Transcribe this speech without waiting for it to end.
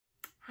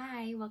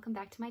Hi, welcome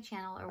back to my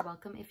channel, or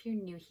welcome if you're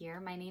new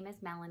here. My name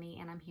is Melanie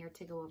and I'm here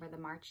to go over the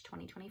March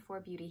 2024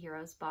 Beauty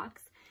Heroes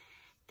box.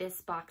 This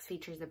box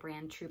features the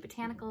brand True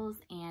Botanicals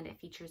and it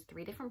features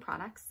 3 different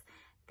products.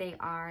 They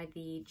are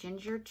the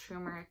Ginger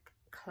Turmeric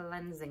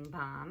Cleansing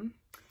Balm,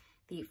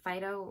 the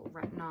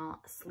Phytoretinol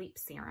Sleep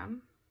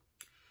Serum,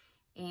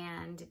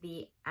 and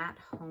the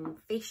At-Home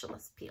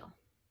Facialist Peel.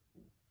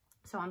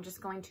 So I'm just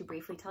going to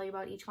briefly tell you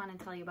about each one and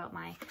tell you about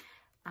my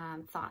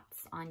thoughts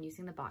on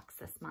using the box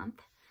this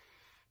month.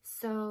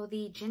 So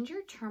the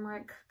Ginger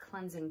Turmeric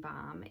Cleansing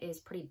Balm is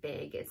pretty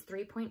big. It's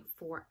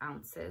 3.4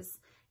 ounces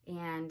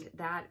and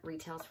that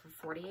retails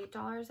for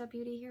 $48 at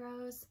Beauty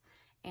Heroes.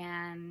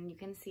 And you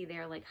can see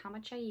there like how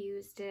much I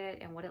used it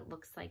and what it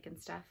looks like and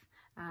stuff.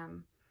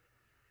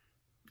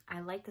 I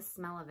like the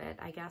smell of it,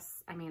 I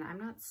guess. I mean, I'm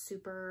not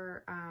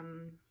super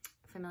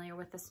familiar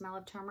with the smell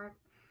of turmeric,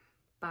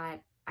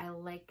 but I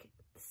like,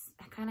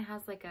 it kind of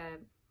has like a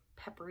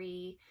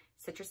peppery,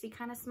 citrusy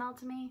kind of smell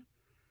to me.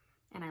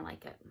 And I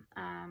like it.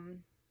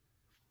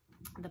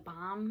 The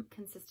balm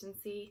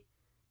consistency,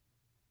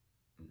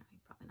 you're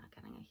probably not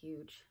getting a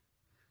huge,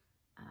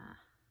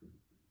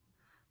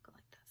 go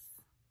like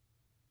this.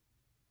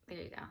 There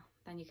you go.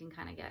 Then you can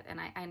kind of get an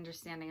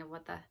understanding of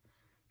what the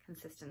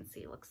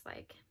consistency looks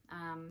like.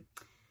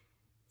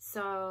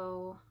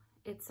 So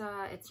it's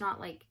not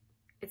like,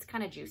 it's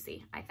kind of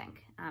juicy, I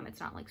think. It's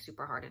not like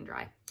super hard and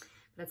dry,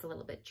 but it's a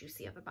little bit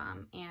juicy of a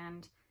balm.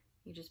 And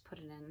you just put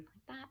it in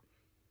like that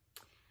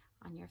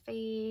on your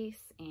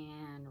face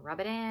and rub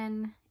it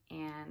in,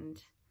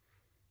 and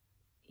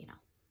you know,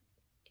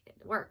 it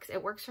works.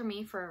 It works for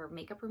me for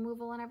makeup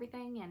removal and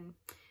everything, and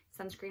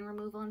sunscreen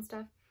removal and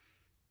stuff.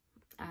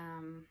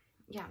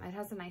 Yeah, it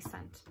has a nice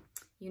scent.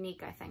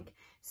 Unique, I think.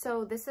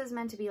 So this is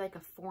meant to be like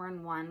a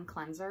 4-in-1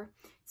 cleanser.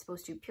 It's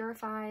supposed to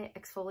purify,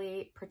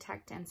 exfoliate,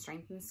 protect, and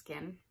strengthen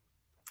skin.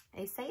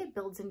 They say it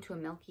builds into a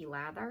milky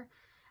lather.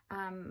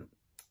 I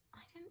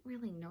didn't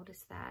really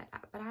notice that,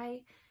 but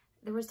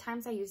there was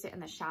times I used it in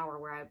the shower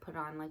where I would put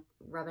on, like,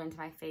 rub it into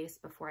my face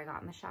before I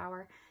got in the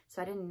shower. So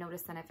I didn't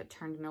notice then if it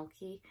turned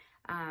milky.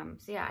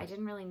 So yeah, I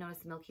didn't really notice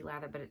the milky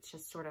lather, but it's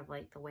just sort of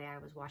like the way I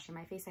was washing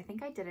my face. I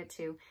think I did it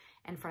too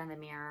in front of the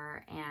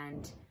mirror,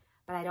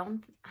 but I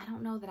don't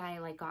know that I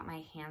like got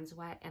my hands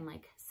wet and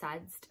like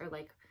sudsed or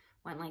like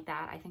went like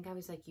that. I think I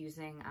was like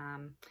using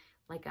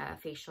like a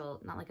facial,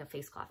 not like a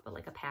face cloth, but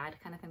like a pad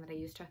kind of thing that I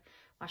use to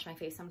wash my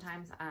face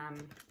sometimes.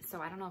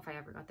 So I don't know if I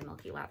ever got the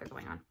milky lather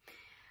going on.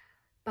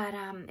 But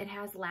it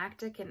has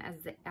lactic and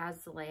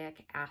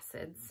azelaic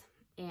acids,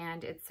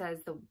 and it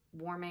says the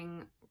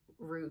warming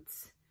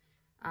roots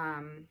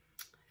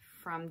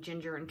from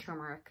ginger and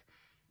turmeric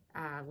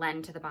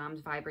lend to the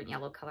balm's vibrant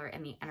yellow color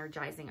and the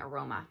energizing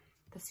aroma.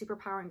 The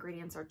superpower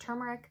ingredients are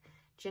turmeric,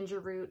 ginger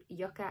root,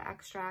 yucca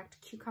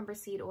extract, cucumber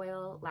seed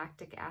oil,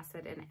 lactic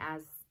acid, and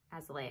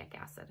azelaic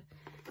acid.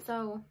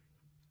 So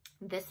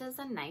this is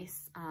a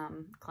nice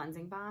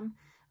cleansing balm.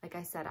 Like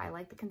I said, I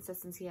like the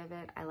consistency of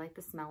it. I like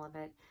the smell of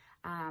it.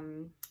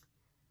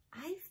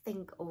 I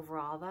think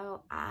overall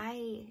though,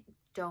 I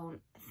don't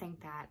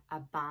think that a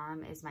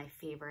balm is my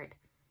favorite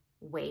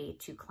way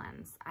to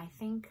cleanse. I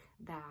think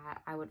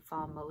that I would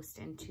fall most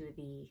into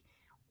the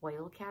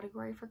oil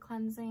category for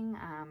cleansing.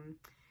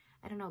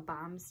 I don't know,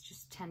 balms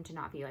just tend to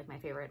not be like my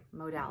favorite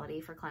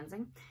modality for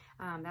cleansing.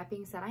 That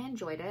being said, I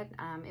enjoyed it.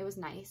 It was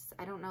nice.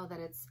 I don't know that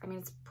it's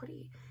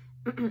pretty,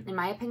 in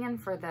my opinion,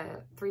 for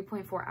the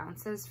 3.4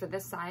 ounces for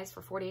this size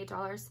for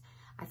 $48,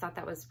 I thought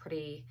that was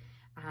pretty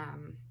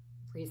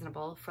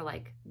reasonable for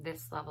like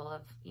this level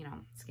of, you know,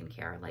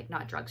 skincare, like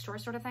not drugstore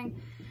sort of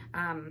thing.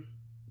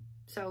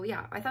 So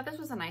yeah, I thought this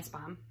was a nice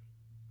balm.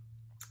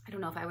 I don't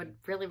know if I would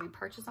really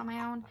repurchase on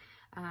my own.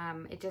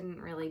 It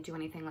didn't really do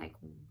anything like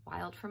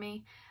wild for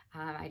me.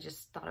 I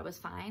just thought it was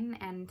fine.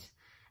 And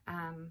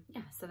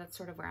yeah, so that's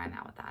sort of where I'm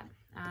at with that.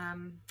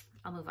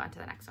 I'll move on to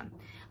the next one.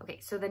 Okay,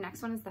 so the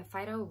next one is the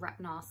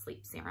Phytoretinol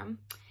Sleep Serum,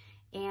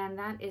 and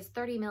that is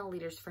 30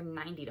 milliliters for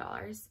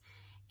 $90.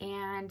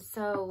 And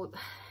so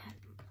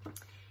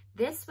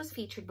this was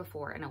featured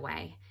before in a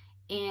way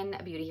in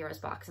a Beauty Heroes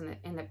box in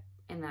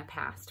the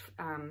past.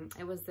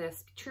 It was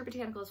this True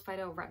Botanicals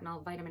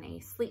Phytoretinol Vitamin A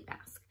Sleep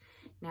Mask.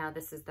 Now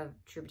this is the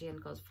True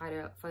Botanicals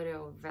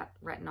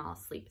Phytoretinol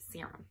Sleep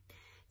Serum.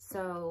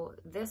 So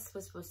this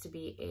was supposed to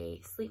be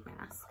a sleep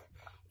mask,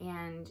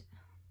 and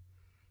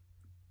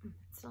it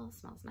still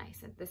smells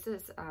nice. And this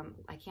is,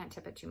 I can't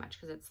tip it too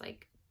much because it's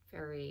like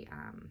very,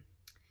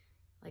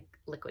 like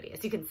liquidy,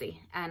 as you can see.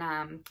 And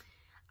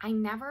I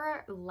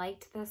never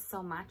liked this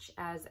so much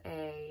as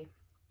a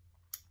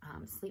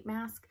sleep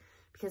mask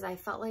because I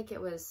felt like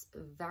it was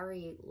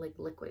very like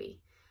liquidy.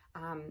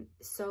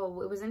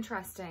 So it was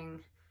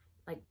interesting.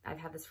 Like I've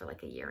had this for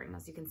like a year, and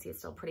as you can see, it's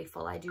still pretty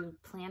full. I do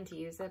plan to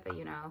use it, but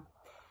you know,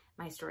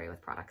 my story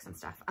with products and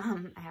stuff.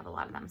 I have a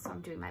lot of them, so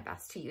I'm doing my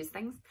best to use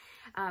things.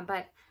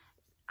 But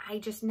I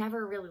just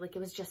never really, like, it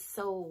was just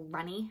so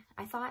runny,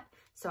 I thought.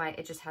 So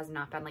it just has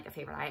not been like a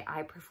favorite.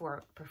 I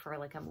prefer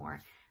like a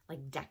more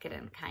like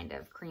decadent kind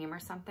of cream or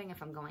something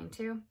if I'm going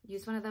to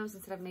use one of those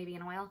instead of maybe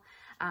an oil.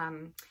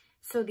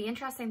 So the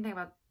interesting thing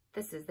about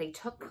this is they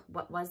took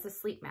what was the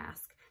sleep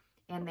mask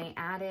and they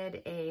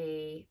added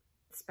a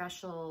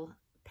special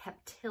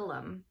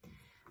peptillum,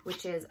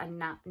 which is a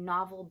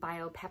novel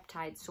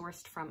biopeptide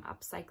sourced from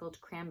upcycled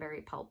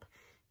cranberry pulp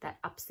that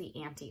ups the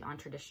ante on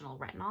traditional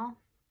retinol.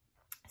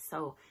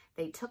 So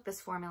they took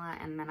this formula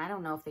and then I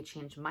don't know if they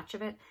changed much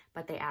of it,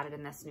 but they added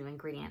in this new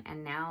ingredient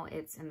and now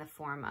it's in the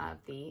form of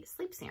the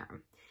sleep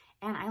serum.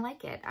 And I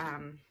like it.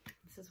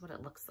 This is what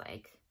it looks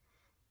like.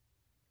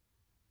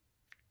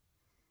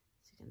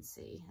 As you can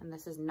see, and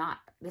this is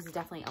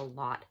definitely a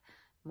lot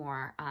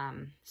more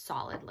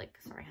solid. Like,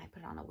 sorry, I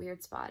put it on a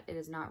weird spot. It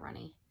is not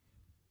runny.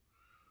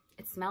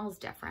 It smells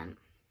different.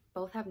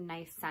 Both have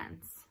nice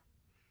scents.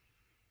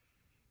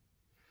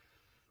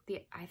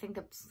 I think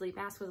the sleep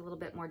mask was a little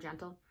bit more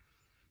gentle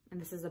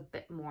and this is a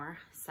bit more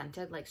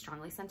scented, like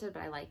strongly scented,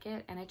 but I like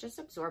it and it just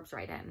absorbs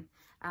right in.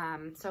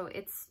 So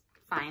it's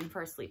fine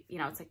for sleep. You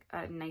know, it's like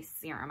a nice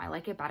serum. I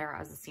like it better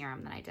as a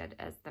serum than I did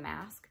as the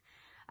mask.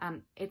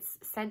 It's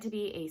said to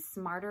be a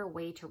smarter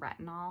way to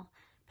retinol.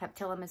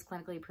 Peptillum is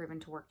clinically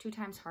proven to work 2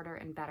 times harder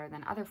and better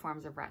than other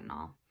forms of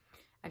retinol,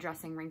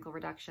 addressing wrinkle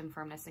reduction,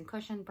 firmness and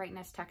cushion,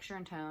 brightness, texture,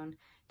 and tone,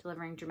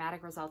 delivering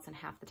dramatic results in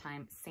half the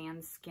time,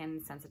 sans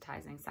skin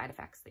sensitizing side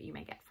effects that you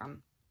may get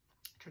from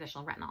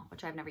traditional retinol,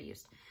 which I've never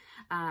used.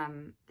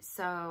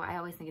 So I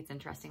always think it's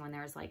interesting when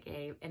there's like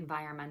a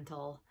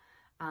environmental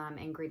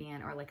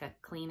ingredient or like a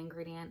clean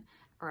ingredient,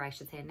 or I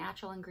should say a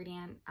natural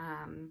ingredient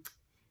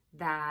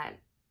that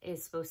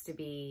is supposed to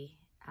be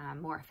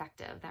more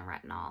effective than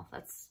retinol.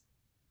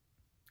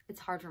 It's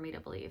hard for me to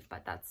believe,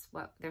 but that's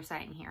what they're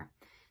saying here.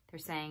 They're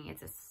saying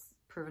it's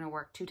proven to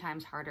work 2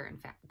 times harder and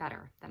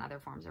better than other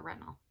forms of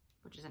retinol,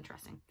 which is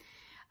interesting.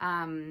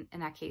 In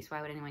that case,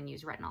 why would anyone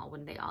use retinol?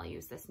 Wouldn't they all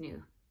use this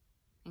new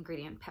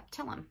ingredient,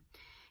 peptillum?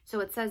 So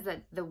it says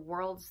that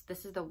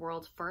this is the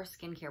world's first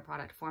skincare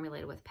product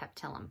formulated with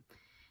peptillum.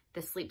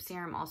 The sleep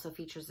serum also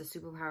features the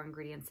superpower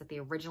ingredients that the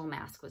original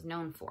mask was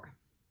known for.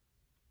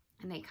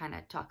 And they kind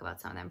of talk about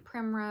some of them.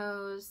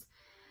 Primrose.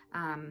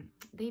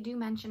 They do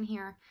mention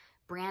here,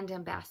 brand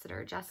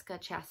ambassador Jessica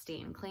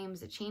Chastain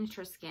claims it changed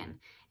her skin,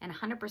 and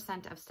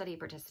 100% of study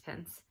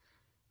participants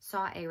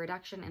saw a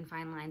reduction in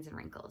fine lines and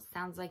wrinkles.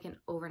 Sounds like an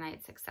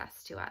overnight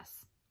success to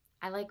us.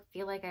 I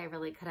feel like I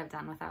really could have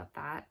done without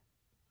that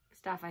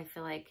stuff. I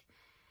feel like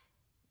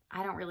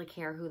I don't really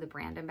care who the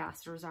brand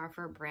ambassadors are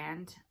for a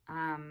brand,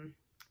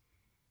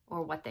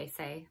 or what they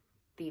say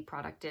the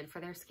product did for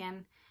their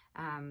skin.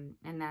 And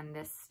then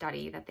this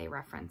study that they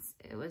reference,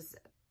 it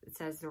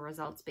says the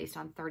results based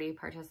on 30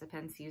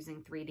 participants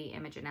using 3D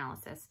image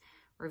analysis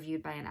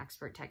reviewed by an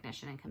expert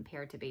technician and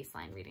compared to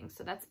baseline readings.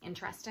 So that's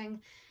interesting.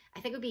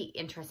 I think it would be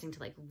interesting to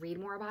like read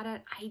more about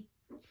it. I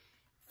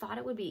thought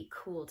it would be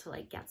cool to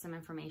like get some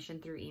information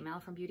through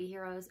email from Beauty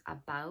Heroes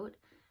about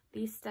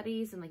these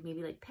studies and like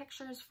maybe like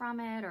pictures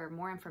from it or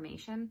more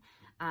information,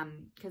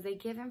 because they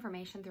give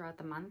information throughout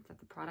the month that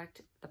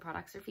the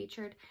products are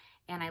featured.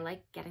 And I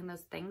like getting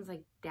those things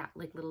like that,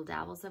 like little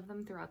dabbles of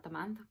them throughout the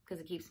month,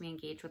 because it keeps me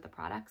engaged with the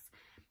products.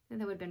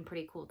 And that would have been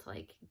pretty cool to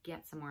like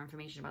get some more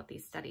information about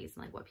these studies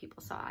and like what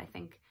people saw. I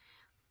think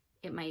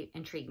it might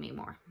intrigue me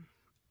more.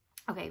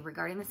 Okay,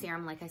 regarding the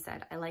serum, like I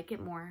said, I like it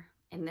more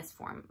in this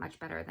form, much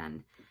better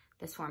than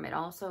this form. It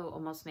also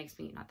almost makes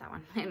me, not that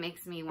one, it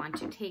makes me want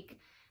to take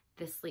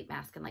this sleep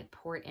mask and like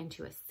pour it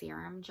into a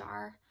serum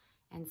jar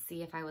and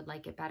see if I would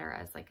like it better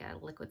as like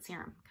a liquid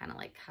serum, kind of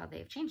like how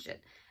they've changed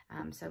it.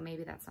 So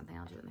maybe that's something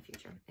I'll do in the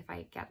future. If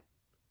I get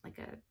like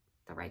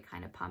the right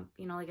kind of pump,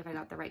 you know, like if I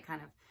got the right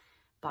kind of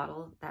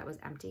bottle that was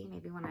empty,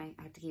 maybe when I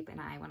have to keep an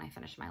eye when I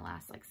finish my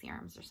last like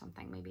serums or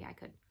something, maybe I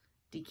could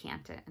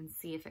decant it and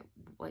see if it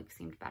like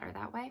seemed better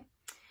that way.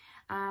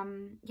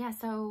 Yeah,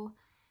 so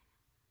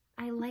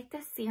I like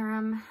this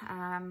serum.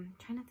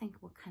 Trying to think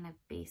what kind of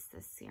base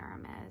this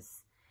serum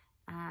is.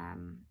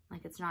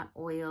 Like it's not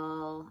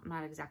oil. I'm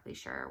not exactly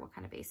sure what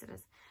kind of base it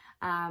is.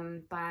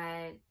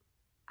 But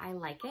I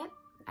like it.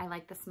 I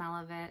like the smell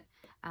of it.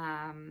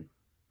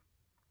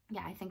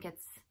 Yeah, I think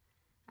it's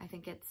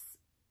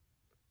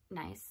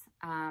nice.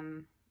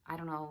 I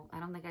don't know. I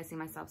don't think I see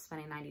myself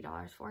spending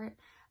 $90 for it.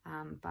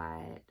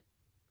 But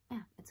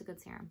yeah, it's a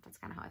good serum. That's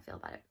kind of how I feel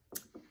about it.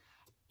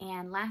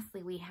 And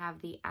lastly, we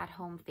have the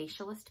at-home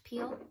facialist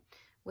peel,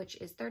 which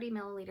is 30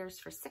 milliliters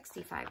for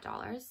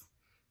 $65.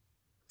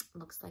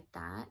 Looks like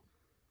that.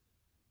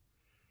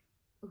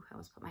 Ooh, I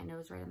almost put my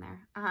nose right in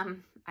there.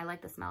 I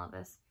like the smell of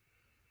this.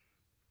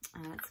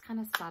 It's kind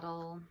of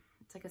subtle.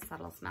 It's like a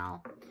subtle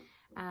smell.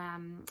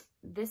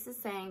 This is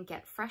saying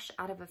get fresh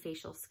out of a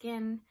facial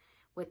skin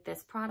with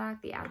this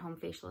product, the at-home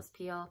facialist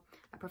peel,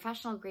 a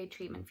professional grade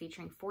treatment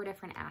featuring 4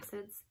 different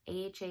acids,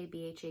 AHA,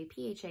 BHA,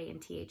 PHA, and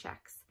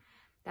THX,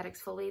 that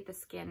exfoliate the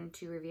skin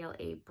to reveal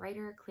a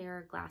brighter,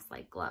 clearer,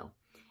 glass-like glow.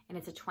 And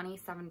it's a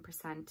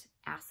 27%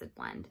 acid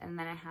blend. And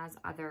then it has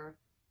other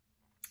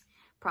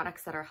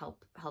products that are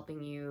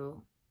helping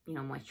you,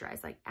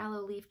 moisturize, like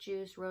aloe leaf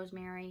juice,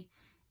 rosemary,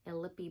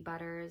 Illipi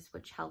butters,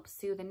 which help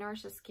soothe and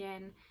nourish the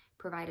skin,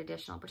 provide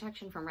additional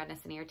protection from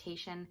redness and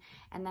irritation.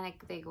 And then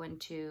they go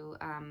into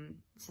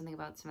something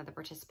about some of the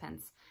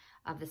participants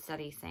of the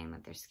study saying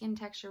that their skin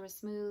texture was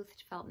smooth,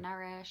 felt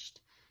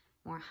nourished,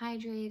 more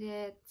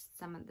hydrated.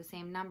 Some of the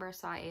same number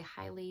saw a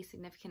highly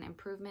significant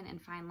improvement in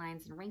fine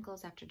lines and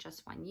wrinkles after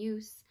just one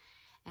use.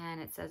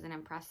 And it says an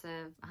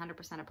impressive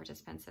 100% of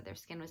participants said their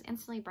skin was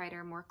instantly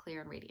brighter, more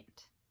clear, and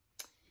radiant.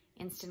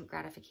 Instant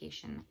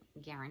gratification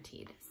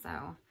guaranteed.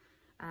 So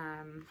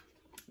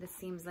this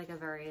seems like a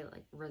very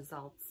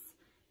results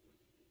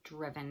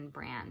driven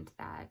brand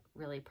that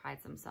really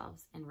prides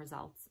themselves in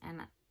results.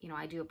 And, you know,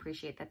 I do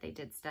appreciate that they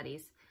did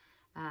studies,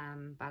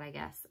 but I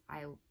guess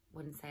I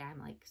wouldn't say I'm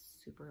like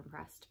super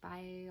impressed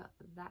by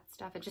that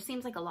stuff. It just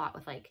seems like a lot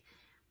with like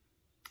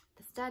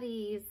the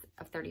studies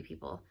of 30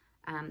 people,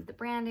 the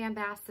brand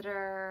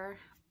ambassador,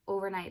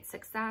 overnight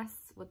success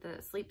with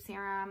the sleep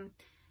serum,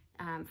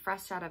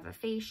 fresh out of a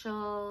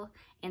facial,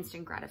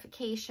 instant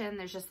gratification.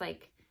 There's just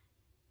like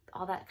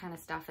all that kind of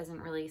stuff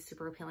isn't really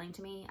super appealing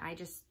to me. I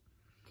just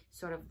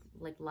sort of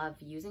like love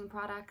using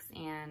products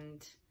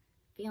and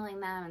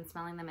feeling them and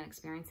smelling them and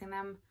experiencing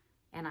them.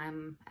 And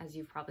I'm, as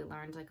you've probably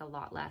learned, like a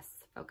lot less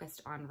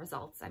focused on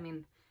results. I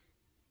mean,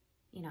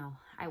 you know,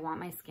 I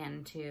want my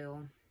skin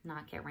to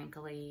not get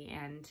wrinkly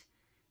and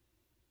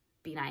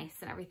be nice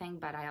and everything,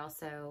 but I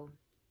also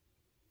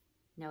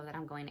know that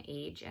I'm going to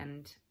age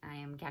and I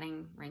am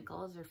getting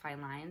wrinkles or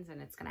fine lines,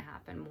 and it's going to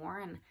happen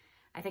more. And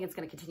I think it's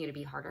going to continue to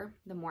be harder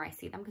the more I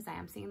see them, because I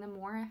am seeing them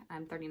more.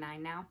 I'm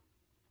 39 now,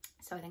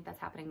 so I think that's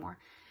happening more.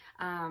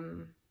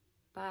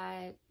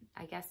 But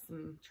I guess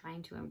I'm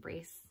trying to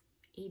embrace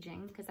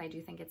aging, because I do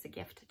think it's a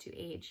gift to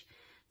age.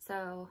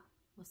 So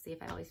we'll see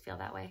if I always feel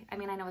that way. I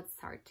mean, I know it's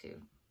hard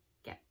to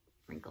get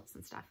wrinkles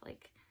and stuff,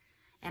 like,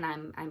 and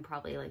I'm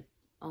probably like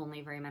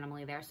only very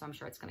minimally there, so I'm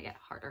sure it's going to get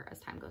harder as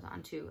time goes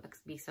on to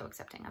be so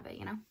accepting of it,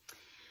 you know.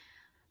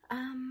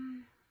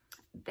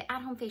 The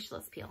at-home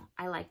facialist peel,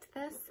 I liked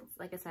this. It's,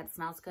 like I said, it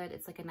smells good.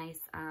 It's like a nice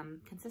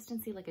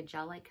consistency, like a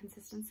gel-like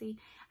consistency.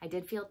 I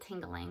did feel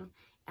tingling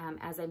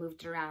as I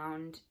moved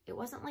around. It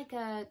wasn't like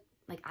a,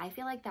 like, I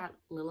feel like that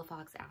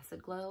Lilafox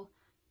Acid Glow,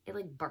 it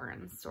like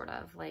burns sort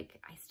of. Like,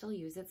 I still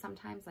use it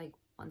sometimes, like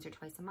once or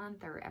twice a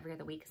month or every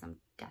other week, because I'm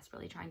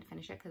desperately trying to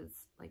finish it because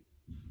it's like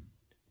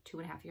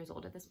 2.5 years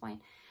old at this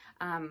point.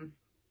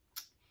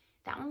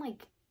 That one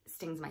like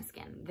stings my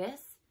skin.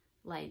 This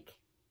like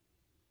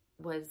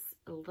was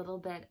a little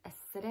bit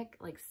acidic,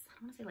 like, I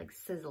don't want to say like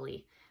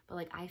sizzly, but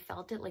like I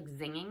felt it like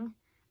zinging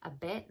a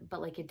bit,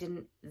 but like it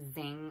didn't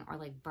zing or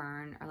like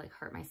burn or like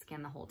hurt my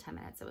skin the whole 10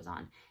 minutes it was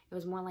on. It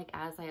was more like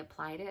as I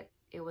applied it,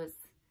 it was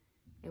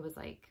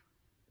like,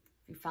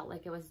 you felt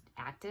like it was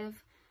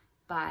active,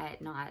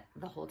 but not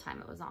the whole time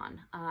it was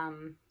on.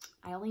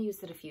 I only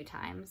used it a few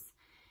times,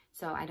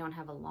 so I don't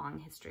have a long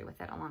history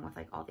with it, along with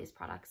like all these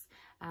products.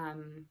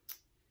 And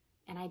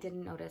I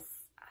didn't notice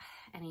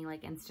any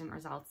like instant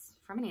results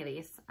from any of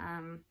these.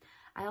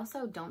 I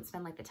also don't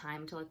spend like the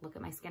time to like look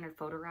at my skin or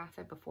photograph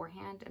it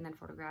beforehand and then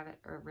photograph it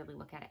or really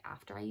look at it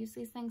after I use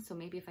these things. So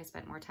maybe if I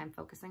spent more time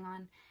focusing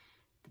on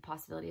the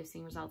possibility of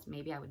seeing results,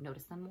 maybe I would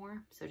notice them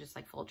more. So just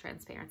like full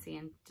transparency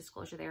and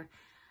disclosure there.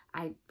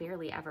 I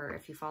barely ever,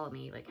 if you follow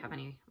me, like have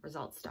any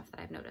results stuff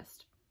that I've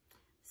noticed.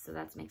 So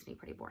that makes me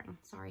pretty boring.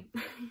 Sorry.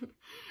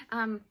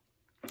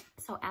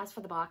 So as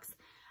for the box,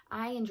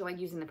 I enjoyed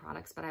using the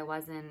products, but I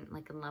wasn't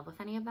like in love with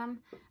any of them.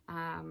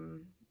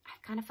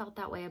 I've kind of felt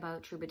that way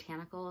about True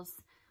Botanicals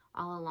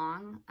all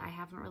along. I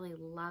haven't really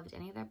loved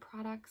any of their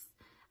products.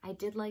 I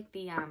did like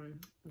the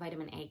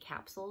vitamin A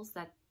capsules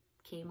that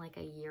came like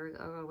a year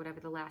ago or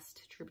whatever the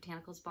last True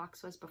Botanicals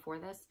box was before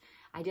this.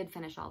 I did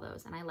finish all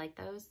those and I like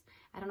those.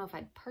 I don't know if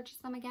I'd purchase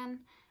them again,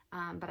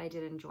 but I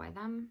did enjoy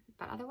them.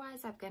 But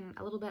otherwise, I've been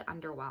a little bit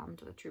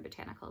underwhelmed with True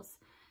Botanicals.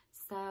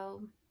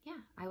 So yeah,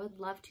 I would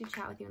love to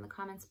chat with you in the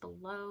comments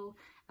below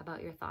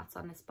about your thoughts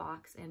on this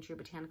box and True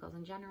Botanicals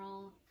in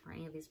general, or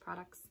any of these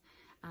products.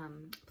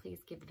 Please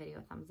give the video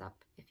a thumbs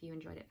up if you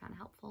enjoyed it, found it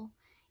helpful,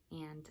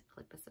 and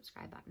click the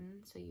subscribe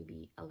button so you'll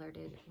be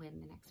alerted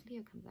when the next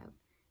video comes out.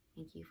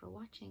 Thank you for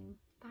watching.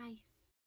 Bye.